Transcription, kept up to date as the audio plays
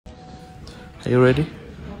Are you ready?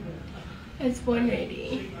 It's born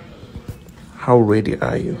ready. How ready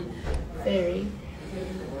are you? Very.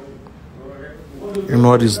 And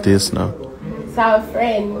what is this now? It's our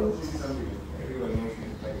friend.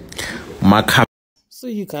 So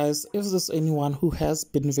you guys, if there's anyone who has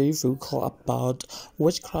been very vocal about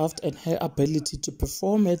witchcraft and her ability to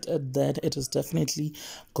perform it, then it is definitely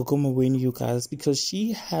Gogo Maweni, you guys, because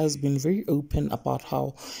she has been very open about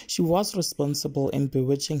how she was responsible in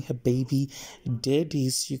bewitching her baby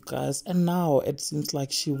daddies, you guys, and now it seems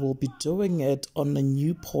like she will be doing it on a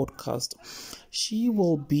new podcast. She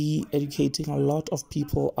will be educating a lot of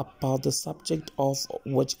people about the subject of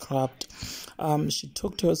witchcraft. She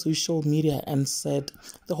took to her social media and said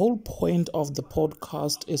the whole point of the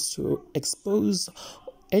podcast is to expose,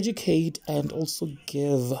 educate, and also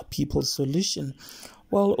give people solution.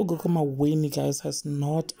 Well, Gogo Maweni, guys, has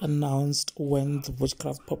not announced when the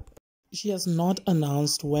witchcraft She has not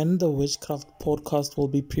announced when the Witchcraft podcast will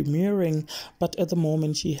be premiering, but at the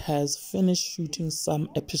moment she has finished shooting some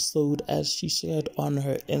episode as she shared on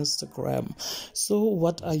her Instagram. So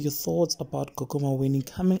what are your thoughts about Gogo Maweni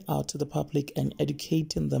coming out to the public and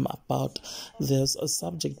educating them about this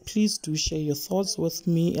subject? Please do share your thoughts with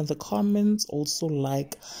me in the comments. Also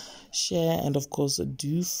like, share, and of course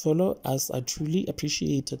do follow us. I truly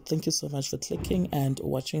appreciate it. Thank you so much for clicking and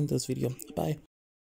watching this video. Bye.